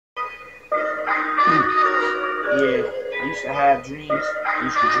Yeah, I used to have dreams. I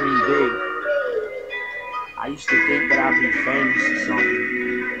used to dream big. I used to think that I'd be famous or something.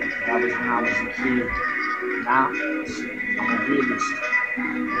 That was when I was a kid. Now, shit, I'm a realist.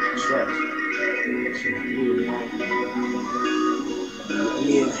 Trust. Shit, yeah, man.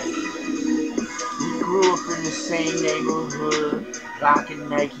 Yeah. We grew up in the same neighborhood, rocking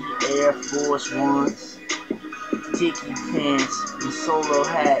Nike Air Force Ones, Dickie pants, and solo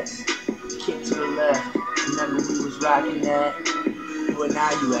hats. Kick to the left. Remember we was rocking that? But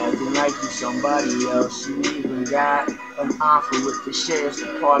now you acting like you somebody else. You even got an offer with the sheriff's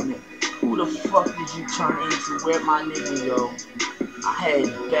department. Who the fuck did you turn into? Where my nigga go? I had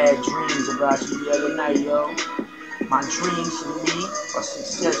bad dreams about you the other night, yo. My dreams for me are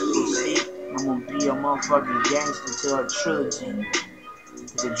successful, see? I'm gonna be a motherfucking gangster to a trilogy.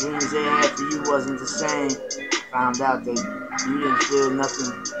 But the dreams they had for you wasn't the same. Found out that you didn't feel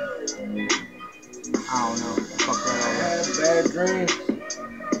nothing. I don't know. Fuck that all I that. had bad dreams.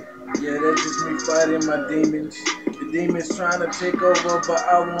 Yeah, that's just me fighting my demons. The demons trying to take over, but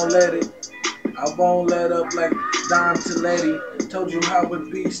I won't let it. I won't let up like Don Toletti. Told you how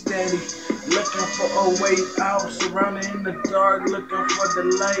it be steady. Looking for a way out, surrounded in the dark, looking for the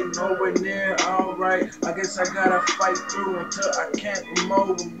light, nowhere near alright. I guess I gotta fight through until I can't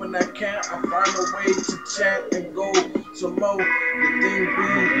more. And when I can't, I find a way to chant and go some more. The thing be,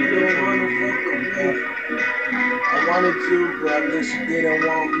 you don't wanna fuck with me. I wanted you, but I guess you didn't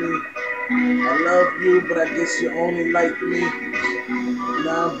want me. I love you, but I guess you only like me.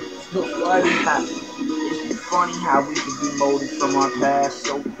 Now I'm still fighting. It's funny how we can be molded from our past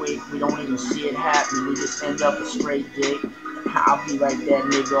so quick we don't even see it happen. We just end up a straight dick. I'll be like that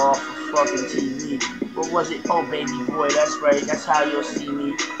nigga off of fucking TV. What was it? Oh, baby boy, that's right. That's how you'll see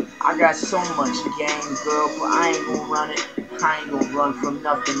me. I got so much game, girl, but I ain't gonna run it. I ain't gonna run from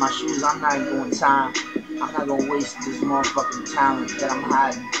nothing. My shoes, I'm not going time. I'm not gonna waste this motherfucking talent that I'm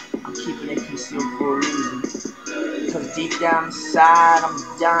hiding. I'm keeping it concealed for a reason. Cause deep down inside, I'm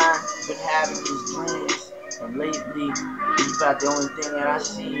dying. Been having these dreams. And lately, you about the only thing that I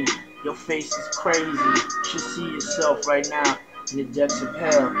see. Your face is crazy. You should see yourself right now in the depths of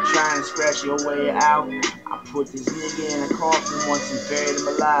hell, trying to scratch your way out. I put this nigga in a coffin once and buried him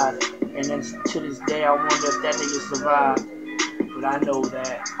alive. And then to this day, I wonder if that nigga survived. But I know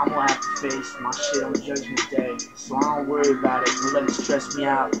that I'm gonna have to face my shit on Judgment Day. So I don't worry about it. Don't let it stress me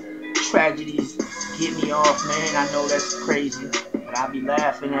out. Tragedies get me off, man. I know that's crazy. But I be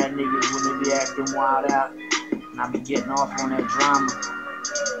laughing at niggas when they be acting wild out. And I be getting off on that drama.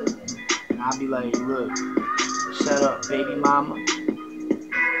 And I be like, look, shut up, baby mama. I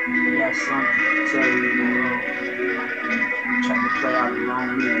got something to tell you in the room. I'm trying to play out the wrong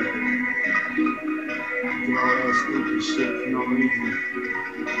movie. Do all that stupid shit for no reason.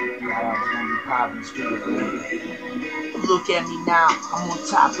 Thought I was gonna be popping straight away. Look at me now, I'm on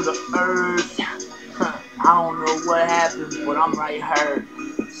top of the earth. I don't know what happened, but I'm right here,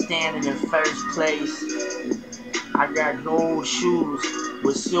 standing in first place. I got gold shoes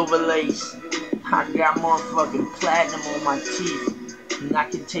with silver lace. I got motherfucking platinum on my teeth. And I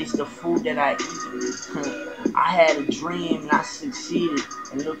can taste the food that I eat. I had a dream and I succeeded.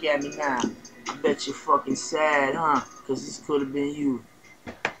 And look at me now. I bet you're fucking sad, huh? Cause this could have been you.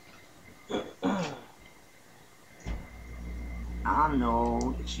 I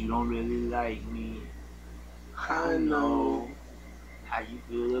know that you don't really like me. I know how you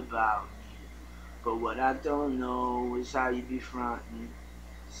feel about me. But what I don't know is how you be frontin'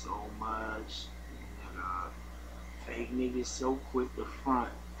 so much. Nigga. Fake niggas so quick to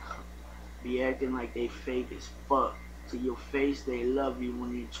front. Be acting like they fake as fuck. To your face, they love you.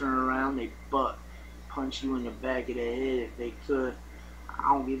 When you turn around, they butt. Punch you in the back of the head if they could.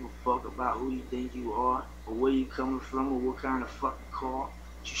 I don't give a fuck about who you think you are, or where you coming from, or what kind of fucking car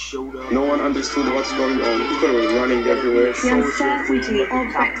you showed up. No one understood what's going on. People were running everywhere. The uncertainty of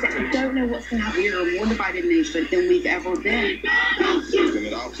Brexit, we don't know what's going to happen. We are a more divided nation than we've ever been. And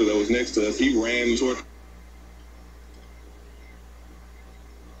the officer that was next to us, he ran toward.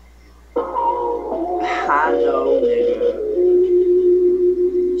 I know, nigga.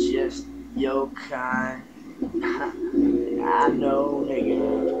 Just your kind. I know, nigga.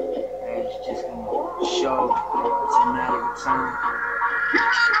 It's just gonna show. It's a matter of time.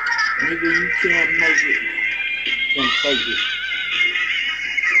 Nigga, you can't make it. You can't fake it.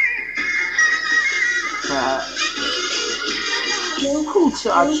 Who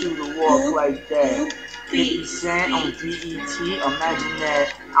taught you to walk like that? 50 Cent on BET. Imagine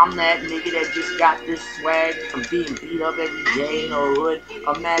that I'm that nigga that just got this swag from being beat up every day in the hood.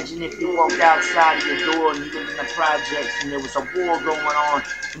 Imagine if you walked outside of your door and you lived in the projects and there was a war going on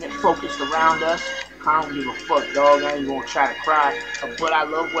and it focused around us. I don't give a fuck, dog. I ain't gonna try to cry. But I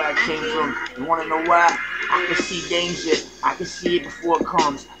love where I came from. You wanna know why? I can see danger. I can see it before it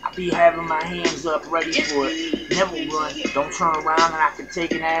comes. I be having my hands up ready for it. Never run. Don't turn around and I can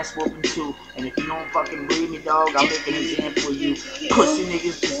take an ass whooping too. And if you don't fucking believe me, dog, I'll make an example of you. Pussy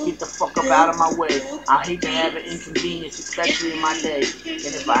niggas, just get the fuck up out of my way. I hate to have an inconvenience, especially in my day.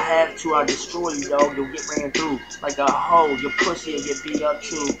 And if I have to, I'll destroy you, dog. You'll get ran through. Like a hoe, your pussy will get beat up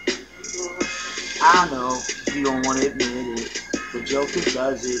too. I know you don't want to admit it. The Joker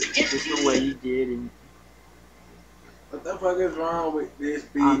does it. Just the way he did it. What the fuck is wrong with this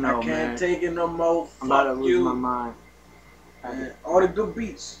beat? I know, I can't man. take it no more. I'm about to Fuck lose you. my mind. Man, all the good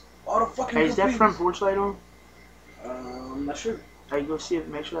beats. All the fucking Hey, good is that beats. front porch light on? I'm not sure. Hey, go see it.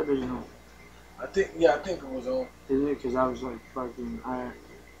 Make sure that doesn't on. I think it was on. Is it? Because I was like fucking.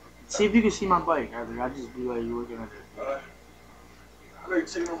 See if you can see my bike. I just be like, you looking at it. I know you're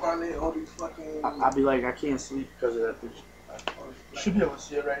taking around there all these fucking. I'll be like, I can't sleep because of that picture. You should be able to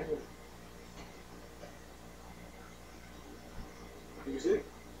see it right here. Can you see it?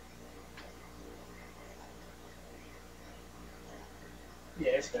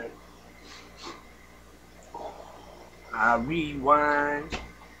 Yeah, it's good. I rewind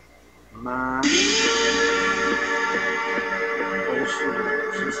my. Oh shit,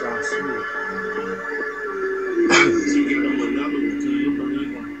 she sounds sweet. Do you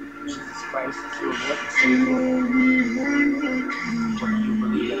believe in Jesus Christ is your Lord? Or do you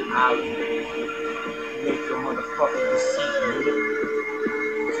believe in Allah? Make your motherfucking deceit, nigga.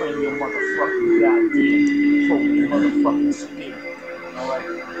 Claim your motherfucking goddamn holy motherfucking spirit. Alright?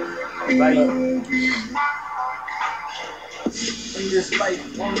 In this life,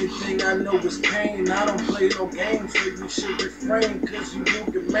 only thing I know is pain. I don't play no games, so you should refrain. Cause you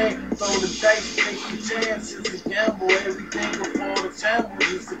get man, throw the dice, take your chance. It's a gamble, everything before the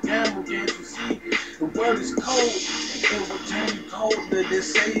shambles. It's a gamble, can't you see? The world is cold, it will turn you colder. They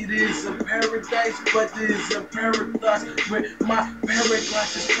say it is a paradise, but it is a paradox. With my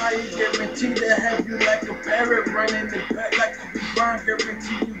paradox is fire, guaranteed to have you like a parrot running the back like a big barn.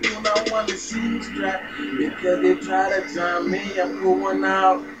 Guarantee you do not want to see me strap. Because they try to drown me, I'm going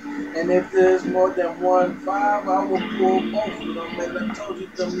out. And if there's more than 1-5, I will pull both of them. And I told you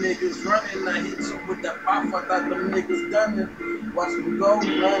them niggas running. I hit you with that pop, I thought them niggas done it. Watch me go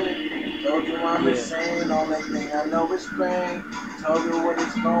running. Told you I'm insane, only thing I know is pain. Told you what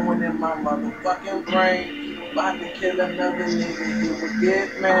is going in my motherfucking brain. About to kill another nigga, you will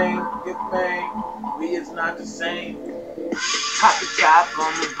get pain. We is not the same. Top the top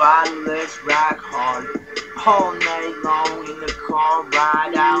on the bottle, let's rock hard. All night long in the car,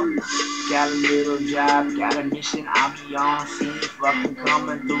 ride out. Got a little job, got a mission, I'll be on scene. Fucking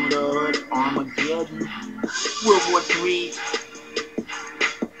coming through the hood, Armageddon. World War III.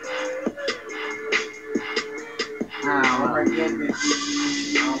 Armageddon.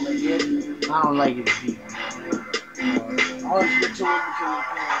 I don't like it, beat. I always get to it because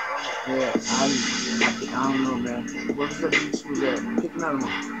Yeah, I don't know, man. What was that beat was that? Pick another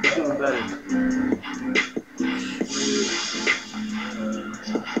one. You're doing better.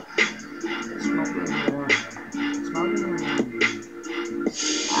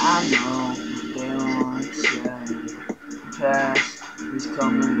 I know they want to say past is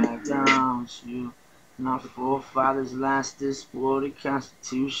coming back down to you. My forefathers lost this war, the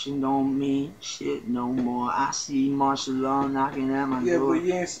Constitution don't mean shit no more. I see martial law knocking at my door. Yeah,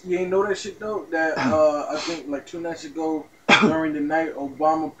 but you ain't know that shit though. That I think like 2 nights ago during the night,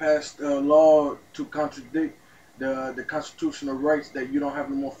 Obama passed a law to contradict the constitutional rights that you don't have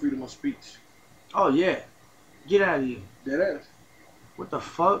no more freedom of speech. Oh yeah, get out of here. That ass. What the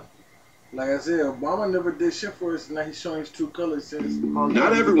fuck? Like I said, Obama never did shit for us. Now he's showing his true colors since.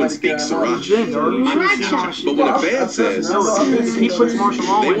 Not everyone speaks Sriracha. But when a fan says He puts martial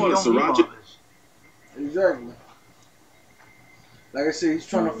law they in, he want a don't need all Sriracha. this. Exactly. Like I said, he's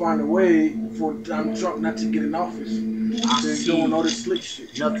trying to find a way for Donald Trump not to get in office. He's doing all this slick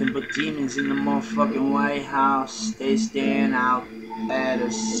shit. Nothing but demons in the motherfucking White House. They staring out at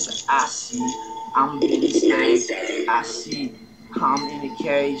us. I see. I'm Billy Snake. I see. I'm in a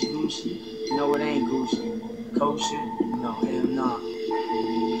cage, Gucci. No, it ain't Gucci. Kosher? No, hell no.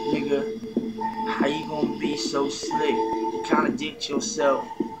 Nigga, how you gonna be so slick? You contradict yourself.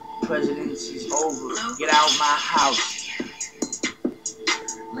 Presidency's over. Get out my house.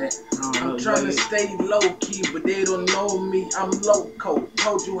 Man, I don't know. trying to stay low-key, but they don't know me, I'm loco.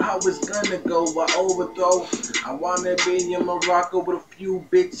 Told you how it's gonna go, I overthrow. I wanna be in Morocco with a few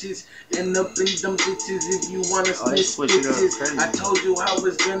bitches, end up in them bitches if you wanna snitch bitches. I told you how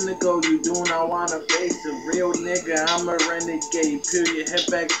it's gonna go, you do not wanna face a real nigga, I'm a renegade, period, head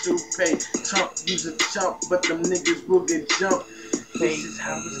back to pay. Chump, use a chump, but them niggas will get jumped. This is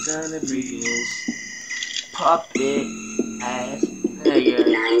how it's gonna be. Puppet ass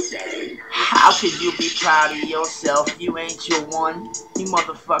nigga. How could you be proud of yourself? You ain't your one. You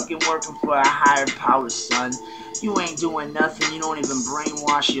motherfucking working for a higher power, son. You ain't doing nothing. You don't even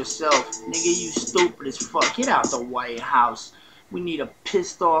brainwash yourself. Nigga, you stupid as fuck. Get out the White House. We need a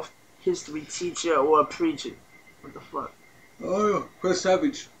pissed off history teacher or a preacher. What the fuck? Oh yeah, Chris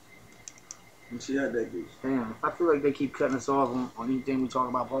Savage. Let's see how that goes. Damn, I feel like they keep cutting us off on anything we talk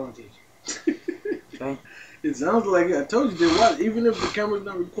about politics. Okay? It sounds like it. I told you they watch. Even if the camera's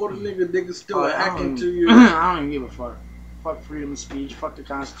not recording, nigga, they can still hack into you. I don't even give a fuck. Fuck freedom of speech. Fuck the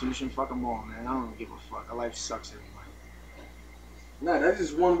Constitution. Fuck them all, man. I don't give a fuck. Our life sucks anyway. Nah, that's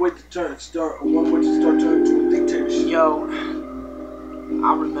just one way to start turning to a dictatorship. Yo,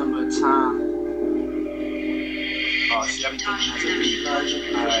 I remember a time. Oh, see, everything has a beat.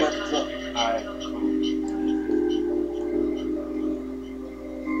 Alright, cool.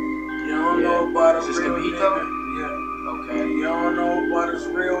 You don't know about a real nigga. Yeah. Okay. You don't know about a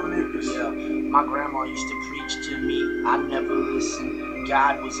real nigga. Yeah. My grandma used to preach to me. I never listened.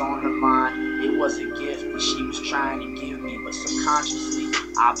 God was on her mind. It was a gift that she was trying to give me, but subconsciously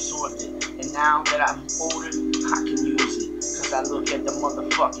I absorbed it. And now that I'm older, I can use it. Cause I look at the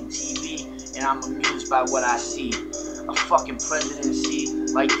motherfucking TV and I'm amused by what I see. A fucking presidency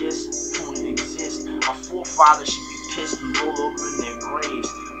like this don't exist. Our forefathers should be pissed and roll over in their graves.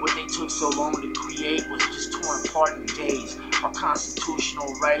 What they took so long to create was just torn apart in days. Our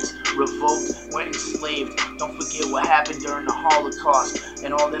constitutional rights revoked, we're enslaved. Don't forget what happened during the Holocaust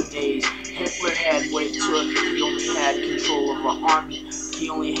and all them days. Hitler had what it took. He only had control of our army. He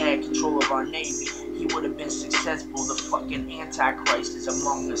only had control of our navy. He would have been successful. The fucking Antichrist is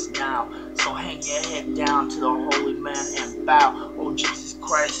among us now. So hang your head down to the holy man and bow. Oh Jesus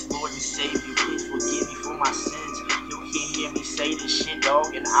Christ, Lord and Savior, please forgive me for my sins. Hear me say this shit,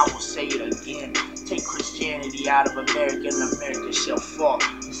 dog, and I will say it again. Take Christianity out of America and America shall fall.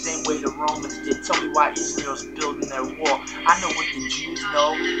 The same way the Romans did. Tell me why Israel's building their wall. I know what the Jews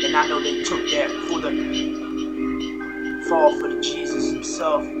know, and I know they took that for the fall for the Jesus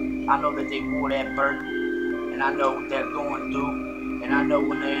himself. I know that they bore that burden, and I know what they're going through, and I know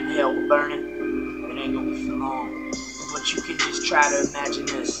when they're in hell burning, it ain't gonna be for long. But you can just try to imagine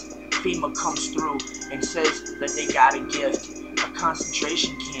this. FEMA comes through and says that they got a gift, a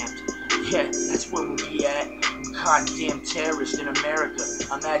concentration camp. Yeah, that's where we'll be at. Goddamn terrorists in America.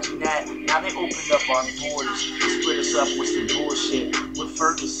 Imagine that. Now they opened up our borders and split us up with some bullshit. With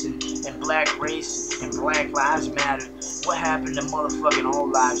Ferguson and black race and Black Lives Matter. What happened to motherfucking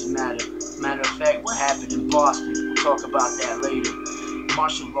All Lives Matter? Matter of fact, what happened in Boston? We'll talk about that later.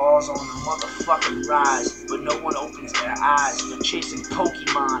 Martial law's on the motherfucking rise, but no one opens their eyes. They're chasing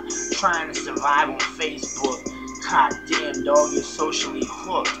Pokemon, trying to survive on Facebook. God damn, dog, you're socially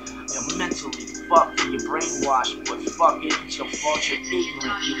hooked. You're mentally fucked and you're brainwashed, but fuck it, it's your fault, you're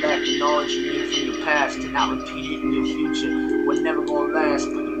ignorant. You lack the knowledge you need from your past to not repeat it in your future. We're never gonna last,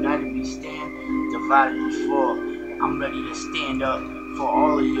 but united we stand, divided we fall. I'm ready to stand up for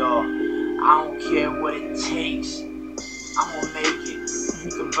all of y'all. I don't care what it takes. I'm gonna make it.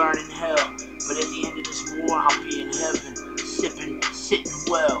 You can burn in hell, but at the end of this war, I'll be in heaven, sitting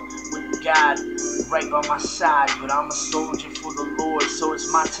well with God right by my side. But I'm a soldier for the Lord, so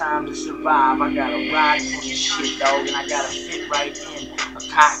it's my time to survive. I gotta ride for this shit, dog, and I gotta fit right in. A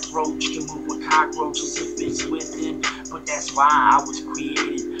cockroach can move with cockroaches if it's within, but that's why I was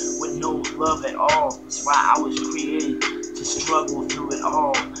created with no love at all. That's why I was created to struggle through it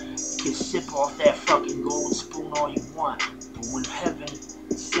all. You can sip off that fucking gold spoon all you want, but when heaven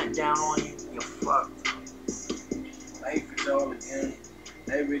is sent down on you, you're fucked. Life is all again.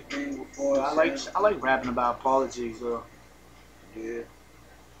 Everything before I like rapping about politics though. Yeah.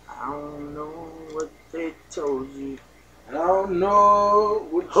 I don't know what they told you. I don't know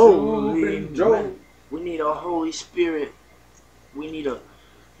what you've been told. We need a Holy Spirit. We need a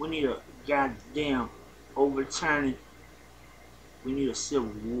goddamn overturning. We need a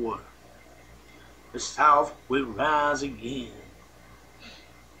civil war. The South will rise again.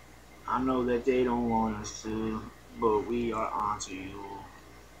 I know that they don't want us to, but we are onto you.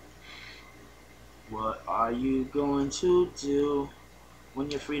 What are you going to do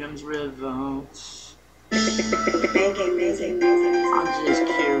when your freedom's revoked? I'm just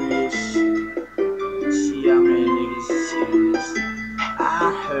curious.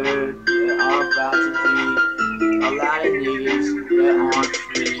 heard there are about to be a lot of niggas that aren't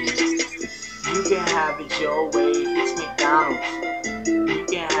free. You can have it your way, it's McDonald's. You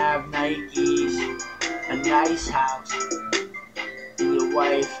can have Nikes, a nice house, and your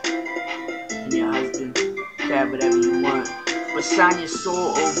wife and your husband can have whatever you want. But sign your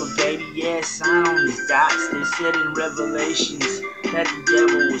soul over, baby, yeah, sign on these dots. They said in Revelations that the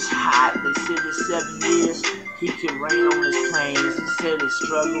devil was hot. They said in 7 years he could reign on his planes. They said his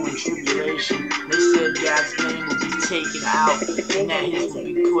struggle and tribulation. They said God's name would be taken out and that his would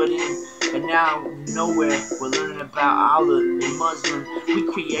be put in. And now nowhere we're learning about Allah and Muslim. We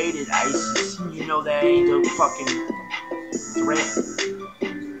created ISIS. You know that ain't a fucking threat.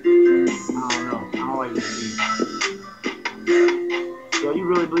 I don't know. I don't like this dude. Yo, you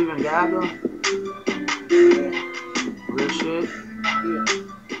really believe in God though? Yeah. Real shit? Yeah.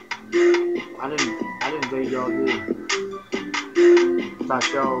 I didn't think y'all did. I thought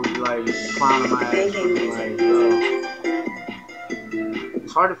y'all was like clowning my ass. Like, yo.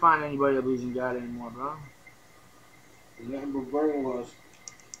 It's hard to find anybody that believes in God anymore, bro. Nothing but brainwash.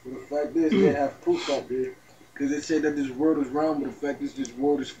 But the fact is, they have proof out there. Because they say that this world is round, but the fact is this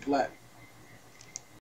world is flat.